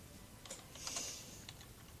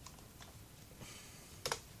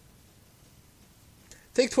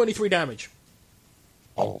 Take 23 damage.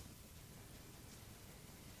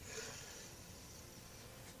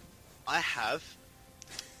 I have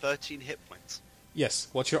 13 hit points. Yes.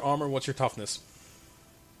 What's your armor? What's your toughness?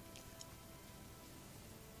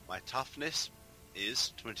 My toughness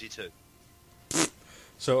is 22.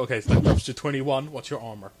 So, okay, so that drops to 21. What's your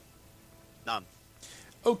armor? None.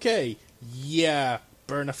 Okay. Yeah.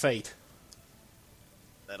 Burn a fate.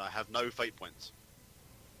 Then I have no fate points.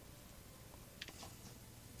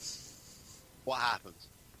 What happens?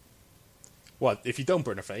 What, if you don't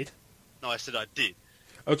burn a fate? No, I said I did.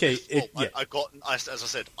 Okay, it, Well, yeah. as I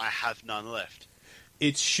said, I have none left.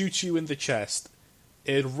 It shoots you in the chest.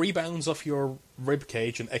 It rebounds off your rib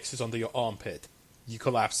cage and exits onto your armpit. You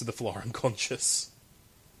collapse to the floor unconscious.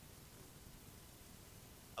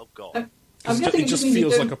 Oh god. I'm 'Cause guessing it just means you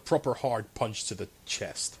feels don't- like a proper hard punch to the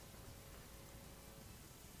chest.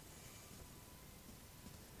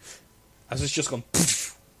 As it's just gone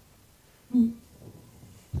poof.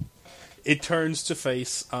 It turns to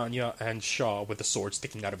face Anya and Shaw with the sword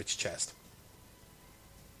sticking out of its chest.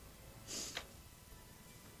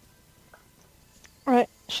 Right,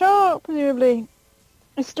 Shaw presumably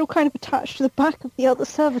is still kind of attached to the back of the other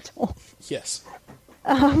servitor. Yes.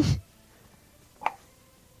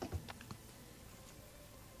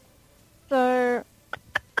 So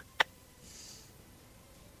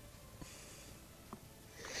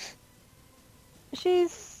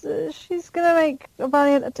she's gonna make a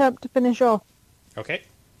valiant attempt to finish off Okay.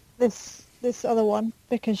 this other one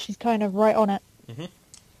because she's kind of right on it.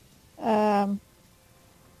 So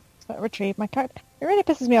retrieve my character. It really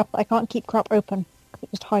pisses me off that I can't keep crap open because it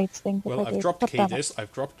just hides things. if Well, I I've do. dropped God damn it. Cadis,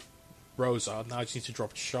 I've dropped Rosa, now I just need to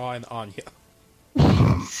drop Shaw and Anya.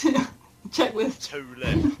 Checklist. 2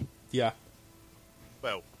 left. Yeah.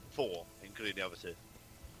 Well, 4, including the other 2.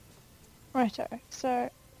 Righto. So,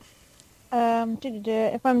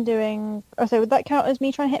 if I'm doing, so would that count as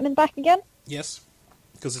me trying to hit him in the back again? Yes.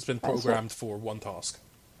 Because it's been That's programmed for one task.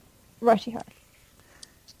 Righty-ho.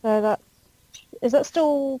 So is that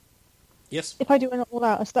still, Yes. if I do an all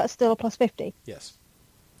out, is that still a plus 50? Yes.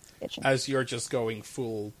 Kitchen. As you're just going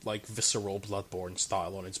full, like, visceral Bloodborne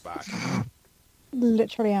style on its back.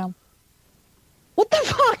 Literally am. What the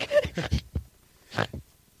fuck?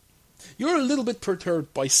 You're a little bit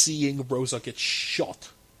perturbed by seeing Rosa get shot,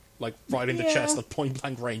 like, right in the Yeah. chest at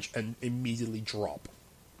point-blank range and immediately drop.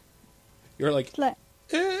 You're like, Like,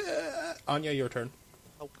 Anya, your turn.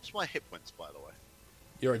 Oh, what's my hit points, by the way?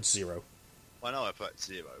 You're at 0. I know I put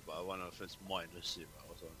 0, but I wonder if it's minus 0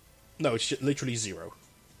 or something. No, it's literally 0.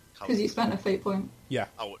 Because you spent a fate point. Yeah.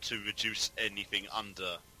 I want to reduce anything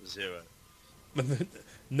under 0.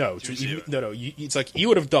 No, To you, 0. no. It's like you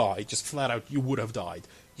would have died, just flat out. You would have died.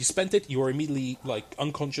 You spent it. You were immediately like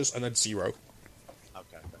unconscious and at 0.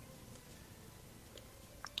 Okay.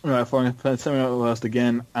 Right, fine. I'm playing Semi-Outlast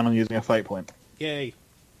again, and I'm using a fate point. Yay!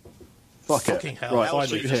 Fuck it. Fucking hell! Right, Finally,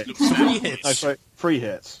 also just hit. looks 3 down. hits. No, sorry, 3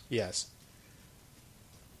 hits. Yes.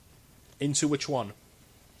 Into which one?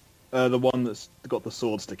 The one that's got the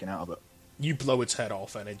sword sticking out of it. You blow its head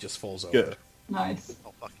off and it just falls over. Good. Nice.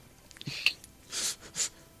 Oh, fuck.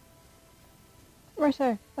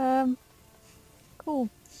 righto. Cool.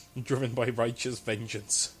 Driven by righteous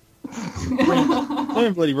vengeance. Not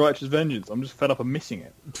even bloody righteous vengeance. I'm just fed up of missing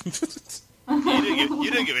it.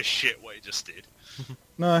 You didn't give a shit what you just did.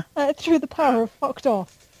 No. Through the power of fucked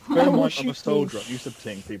off. Bear in I will mind, I'm shoot a soldier. you. I'm used to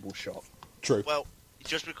seeing people shot. True. Well,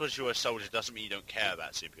 just because you're a soldier doesn't mean you don't care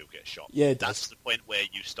about seeing people get shot. Yeah, it does. That's the point where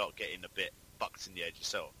you start getting a bit bucked in the edge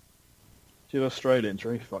yourself. She's Australian,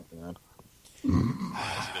 so he's fucking mad.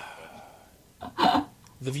 That's a good point.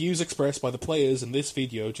 The views expressed by the players in this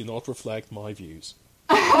video do not reflect my views.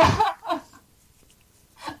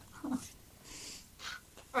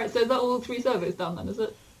 Alright, so is that all 3 servos down then, is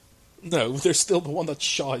it? No, there's still the one that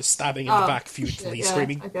Shaw is stabbing in the back futilely, shit, yeah,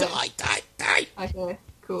 screaming, okay. "Die, die, die!" Okay,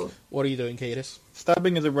 cool. What are you doing, Cadis?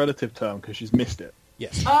 Stabbing is a relative term because she's missed it.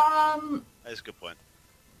 Yes. That's a good point.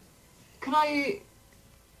 Can I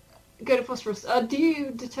go to Phosphorus? Do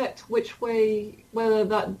you detect which way, whether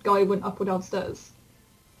that guy went up or downstairs?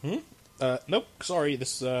 Nope, sorry,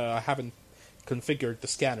 this, I haven't configured the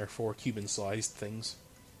scanner for human-sized things.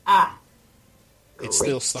 Ah. It's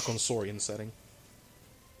still stuck on Saurian setting.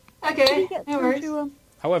 Did you Okay, get no through worries. to,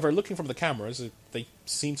 However, looking from the cameras, they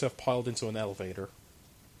seem to have piled into an elevator.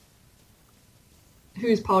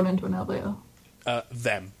 Who's piled into an elevator?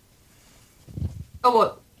 Them. Oh,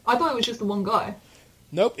 what? I thought it was just the one guy.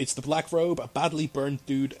 Nope, it's the Black Robe, a badly burned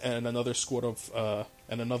dude, and another squad of,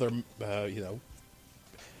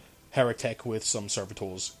 heretic with some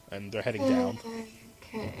servitors, and they're heading down.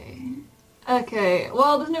 Okay,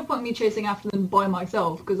 well, there's no point in me chasing after them by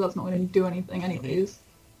myself, because that's not going to do anything anyways.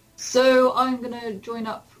 So I'm going to join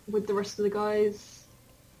up with the rest of the guys,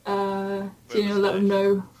 to,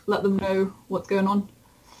 let them know what's going on.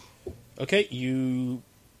 Okay, you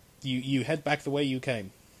head back the way you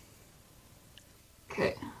came.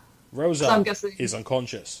 Okay. Rosa So I'm guessing- is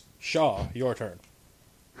unconscious. Shaw, your turn.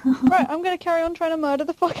 right, I'm going to carry on trying to murder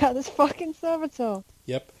the fuck out of this fucking servitor.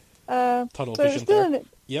 Yep. So Tunnel vision it's still there. in it.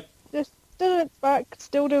 Yep. Just still in its back,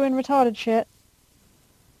 still doing retarded shit.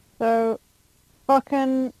 So,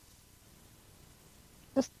 fucking...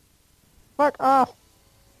 Just... Fuck off.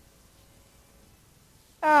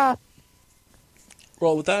 Ah,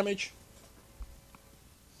 Roll the damage.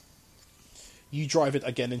 You drive it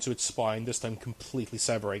again into its spine, this time completely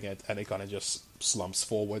severing it, and it kind of just slumps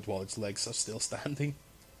forward while its legs are still standing.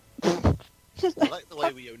 just... I like the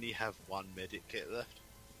way we only have one medic kit left.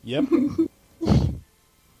 Yep.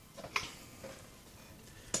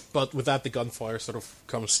 But with that, the gunfire sort of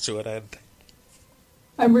comes to an end.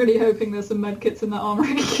 I'm really hoping there's some medkits in that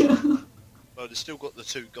armory. Well, there's still got the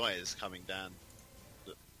 2 guys coming down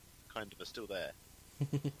that kind of are still there.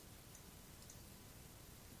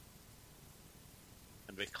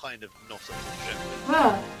 And we're kind of not at the gym.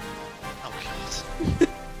 Ah, Oh, God.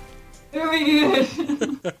 very good.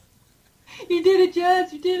 You did it,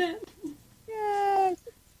 Jazz, you did it. Yes.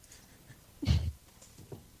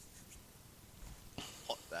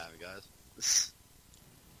 Hot damn, guys.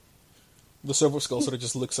 The Silver Skull sort of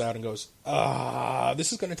just looks out and goes,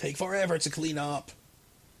 this is going to take forever to clean up.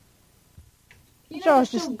 You know, Josh,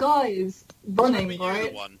 there's just- still guys running, You're right?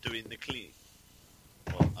 the one doing the cleaning.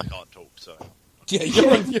 Well, I can't talk, so... Yeah,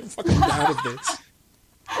 you're fucking out of this.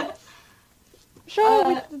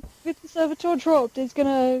 Sure, with the servitor dropped, it's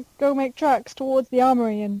gonna go make tracks towards the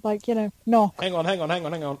armory and, knock. Hang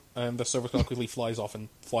on. And the Silver Skull quickly flies off and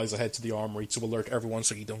flies ahead to the armory to alert everyone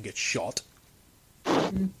so you don't get shot.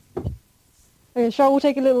 Okay, Shaw will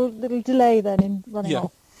take a little delay then in running Yeah.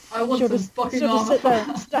 off. I want She'll some just, fucking she'll just armor. sit there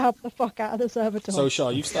and stab the fuck out of the servitor. So, Shaw,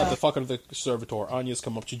 you've stabbed the fuck out of the servitor. Anya's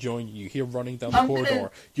come up to join you. You hear running down the I'm corridor.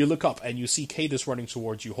 gonna- You look up and you see Cadis running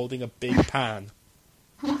towards you, holding a big pan.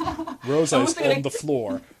 Rosa I is was gonna- on the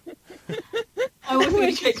floor. I was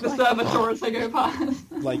going to kick the servitor as I go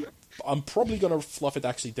past. Like, I'm probably going to fluff it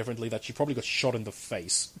actually differently, that she probably got shot in the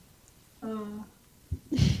face. Gosh.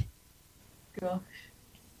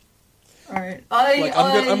 Alright.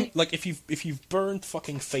 I If you've burned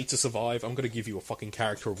fucking Fate to Survive, I'm gonna give you a fucking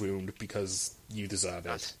character wound because you deserve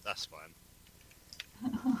it. That's fine.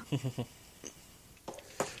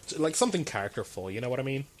 So, like something characterful, you know what I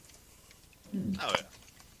mean? Oh,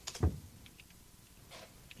 yeah.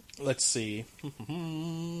 Let's see.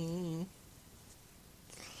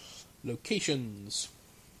 Locations.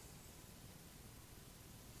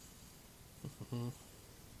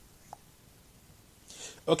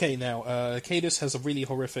 Okay, now, Cadis has a really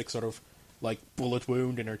horrific sort of, like, bullet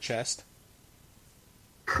wound in her chest,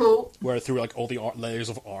 Cool. where through, like, all the layers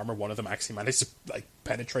of armor, one of them actually managed to, like,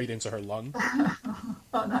 penetrate into her lung.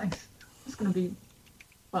 Oh, nice. It's going to be...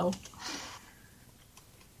 well...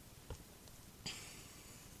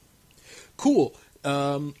 Cool.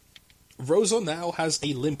 Rosa now has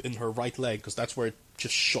a limp in her right leg, because that's where it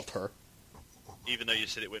just shot her. Even though you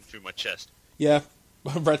said it went through my chest. Yeah,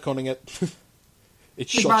 I'm retconning it. It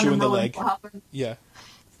Just shot you random in the rolling leg. what happened. Yeah.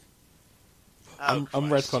 Oh, I'm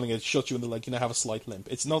Christ. retconning it. Shot you in the leg. You now have a slight limp.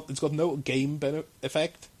 It's got no game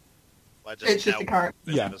effect. I It's just now a character.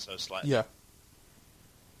 move Yeah. ever so slightly. Yeah.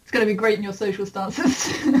 It's going to be great in your social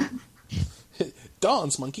stances.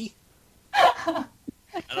 Dance, monkey. And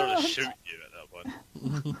I'll just shoot you at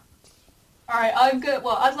that point. Alright, I'm good.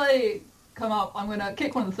 Well, as I come up, I'm going to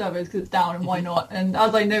kick one of the servos because it's down and why not. And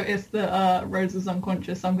as I notice that Rose is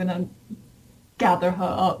unconscious, I'm going to gather her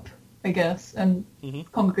up, I guess, and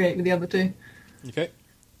congregate with the other two. Okay.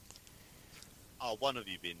 Oh, one of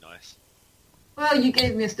you being nice. Well, you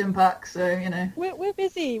gave me a stim pack, so, you know. We're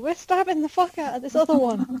busy. We're stabbing the fuck out of this other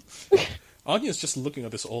one. Anya's just looking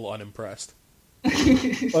at this all unimpressed.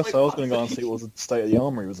 It's Oh, like, so I was going to go and see what the state of the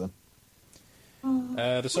armory was in.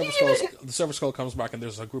 The Silver Skull comes back, and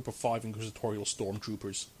there's a group of 5 Inquisitorial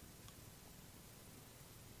stormtroopers.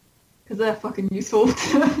 Because they're fucking useful.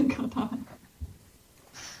 God damn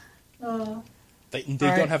it. They Right.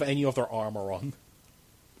 don't have any of their armor on.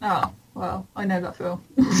 Oh, well, I know that feel.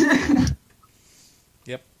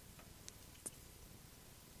 Yep.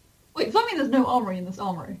 Wait, does that mean there's no armory in this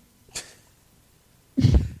armory?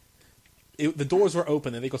 The doors were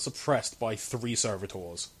open, and they got suppressed by 3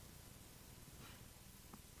 servitors.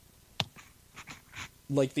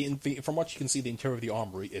 Like, from what you can see, the interior of the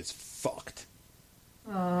armory is fucked.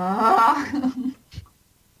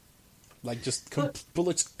 Like, just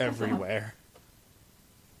bullets everywhere.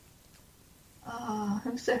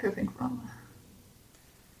 I'm so hoping for armor.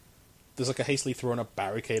 There's like a hastily thrown up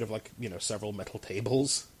barricade of several metal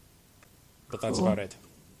tables. But that's Cool. about it.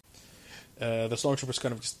 The stormtroopers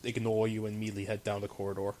kind of just ignore you and immediately head down the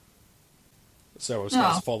corridor. So is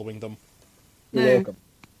Oh. following them. You're No.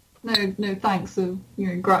 welcome. No thanks of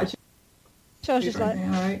your gratitude. So I was just like,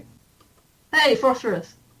 Alright. Hey,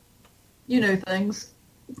 Phosphorus. You know things.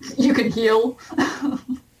 You can heal.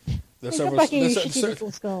 The "Hey, come back here, you shitty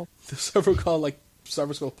little skull." Silver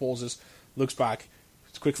Skull pauses, looks back,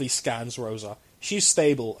 quickly scans Rosa. She's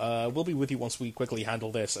stable. We'll be with you once we quickly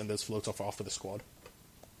handle this, and this floats off after the squad.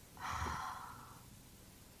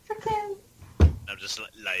 Freaking I'm just like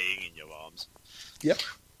laying in your arms. Yep.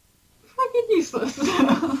 fucking useless.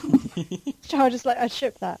 So I was just like, I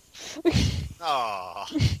shook that. Ah,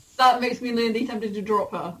 That makes me nearly tempted to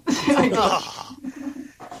drop her. I got ah.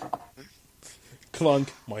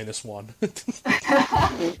 Clunk, -1.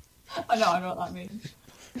 I know, I know what that means.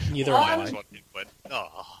 Neither am That's I. what it went.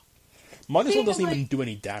 Ah, -1 doesn't like- even do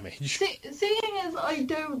any damage. Seeing as I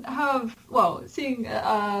don't have, well, seeing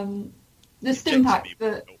the stim pack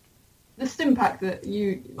that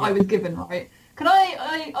I was given, right? Can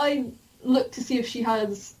I look to see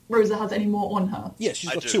if Rosa has any more on her? Yeah, she's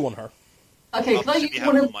I got do. 2 on her. Okay, I'll can I just be use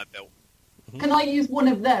having on my belt. Can I use one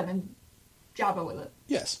of them and jab her with it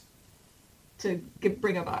Yes. to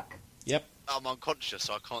bring her back? Yep. I'm unconscious,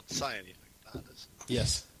 so I can't say anything. That is.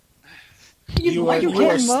 Yes. You are getting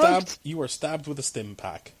mugged? stabbed. You are stabbed with a stim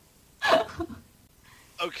pack.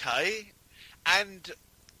 Okay, and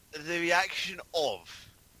the reaction of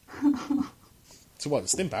So what? A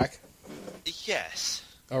stim pack? yes.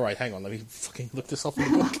 All right, hang on. Let me fucking look this up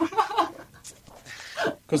in the book.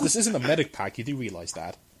 Because this isn't a medic pack. You do realize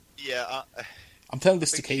that. Yeah. I'm telling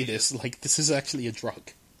this to Think it Cadis, like, this is actually a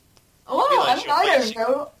drug. Well, Realise you're I don't basic-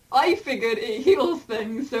 know. I figured it heals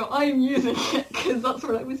things, so I'm using it because that's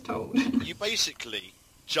what I was told. You basically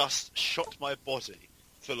just shot my body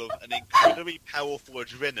full of an incredibly powerful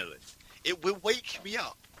adrenaline. It will wake me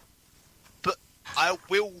up, but I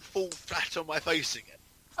will fall flat on my face again.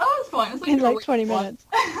 Oh, it's fine. It's like In a like week 20 one. minutes.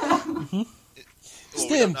 Well, we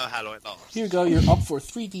Stim. don't know how long it lasts. Here you go. You're up for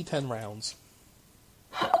 3d10 rounds.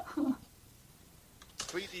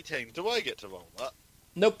 3d10. Do I get to roll that?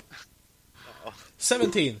 Nope. Oh.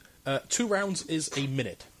 17. 2 rounds is a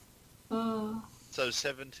minute. So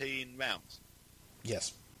 17 rounds.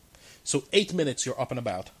 Yes. So 8 minutes. You're up and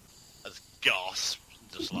about. As gasp,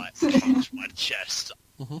 just like punch my chest.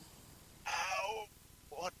 Mhm. Ow!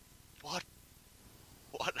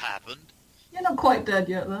 What happened? You're not quite dead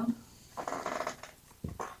yet, then.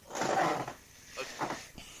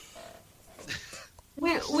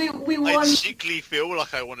 We I won. cheekily feel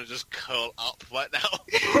like I want to just curl up right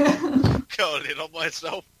now. Curl in on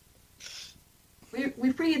myself.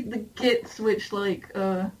 We freed the gits, which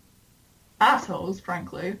assholes,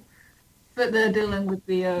 frankly, but they're dealing with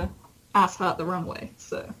the ass hat the wrong way.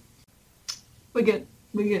 So we're good.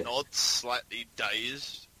 We're good. Nod, slightly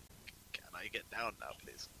dazed. Can I get down now,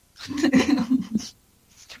 please?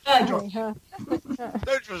 I dropped. Her.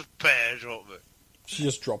 Don't just bear drop me. She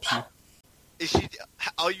just drops you. Is she?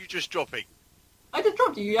 Are you just dropping? I just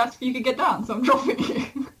dropped you. You asked if you could get down, so I'm dropping you.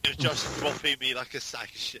 You're just dropping me like a sack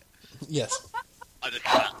of shit. Yes. I just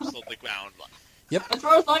collapse on the ground like. As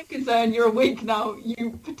far as I'm concerned, you're awake now.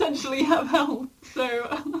 You potentially have health,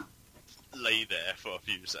 so lay there for a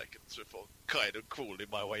few seconds before kind of crawling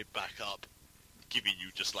my way back up, giving you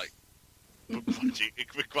just like a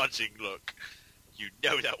begrudging look. You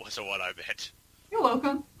know that wasn't what I meant. You're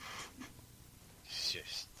welcome. It's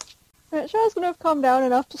just... Char's going to have calmed down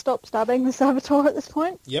enough to stop stabbing the servitor at this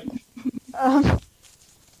point. Yep. And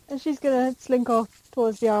she's going to slink off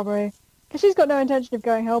towards the armory. Because she's got no intention of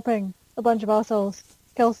going helping a bunch of assholes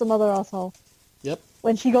kill some other asshole. Yep.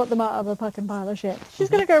 When she got them out of a fucking pile of shit. She's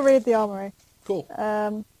going to go raid the armory. Cool.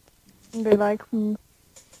 And be like, in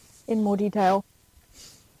more detail.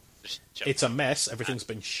 It's a mess. Everything's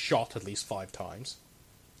been shot at least 5 times.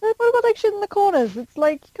 What about like shit in the corners? It's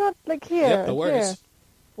like, you can't, like, here. Yep, no here. worries.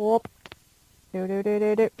 Whoop.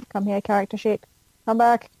 Do. Come here, character sheet. Come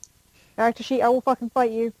back. Character sheet, I will fucking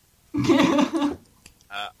fight you.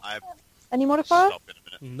 Any modifier? Stop in a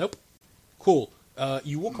minute. Nope. Cool.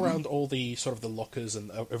 You walk around all the sort of the lockers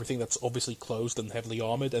and everything that's obviously closed and heavily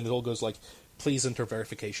armored, and it all goes like, please enter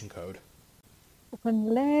verification code.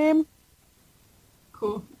 Open lame.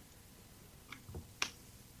 Cool.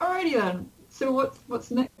 Alrighty then. So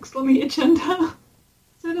what's next on the agenda?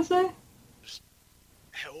 So to say?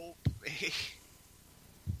 Help me.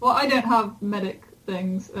 Well, I don't have medic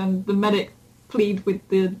things, and the medic plead with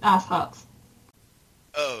the asshats.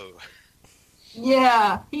 Oh.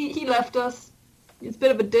 Yeah, he left us. He's a bit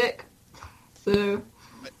of a dick. So...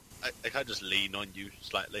 I can't just lean on you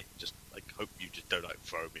slightly. Just, like, hope you just don't, like,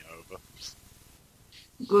 throw me over. Just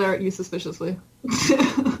glare at you suspiciously.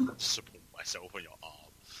 support myself on your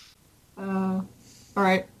arm.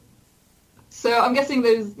 Alright. So I'm guessing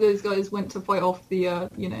those guys went to fight off the,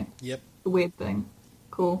 Yep. the weird thing.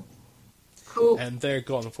 Cool. And they're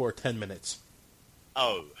gone for 10 minutes.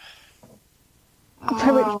 Oh.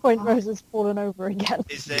 At which point Rose has fallen over again.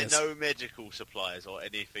 Is there Yes. no medical supplies or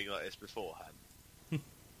anything like this beforehand? No.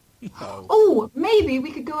 Oh, maybe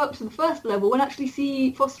we could go up to the first level and actually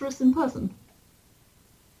see Phosphorus in person.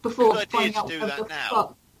 Before Good idea finding to out do what that the now.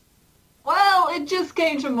 fuck. Well, it just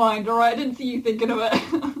came to mind, alright? I didn't see you thinking of it.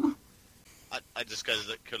 I just go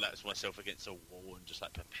to collapse myself against a wall and just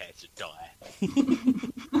like prepare to die.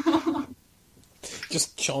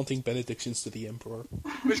 Just chanting benedictions to the Emperor.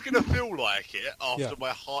 It's gonna feel like it after Yeah. my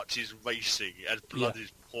heart is racing and blood Yeah.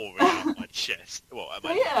 is pouring out my chest. Well,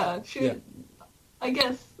 But yeah, should... Yeah. I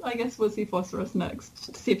guess we'll see Phosphorus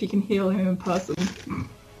next, to see if you can heal him in person.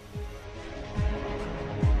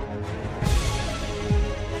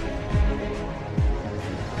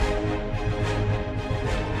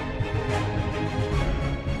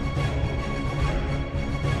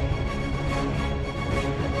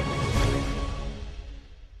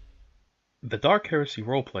 The Dark Heresy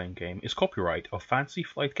role-playing game is copyright of Fantasy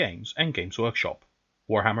Flight Games and Games Workshop.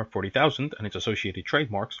 Warhammer 40,000 and its associated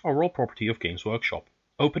trademarks are all property of Games Workshop.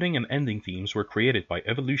 Opening and ending themes were created by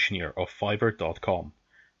Evolutioneer of Fiverr.com.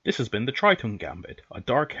 This has been the Tritone Gambit, a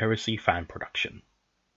Dark Heresy fan production.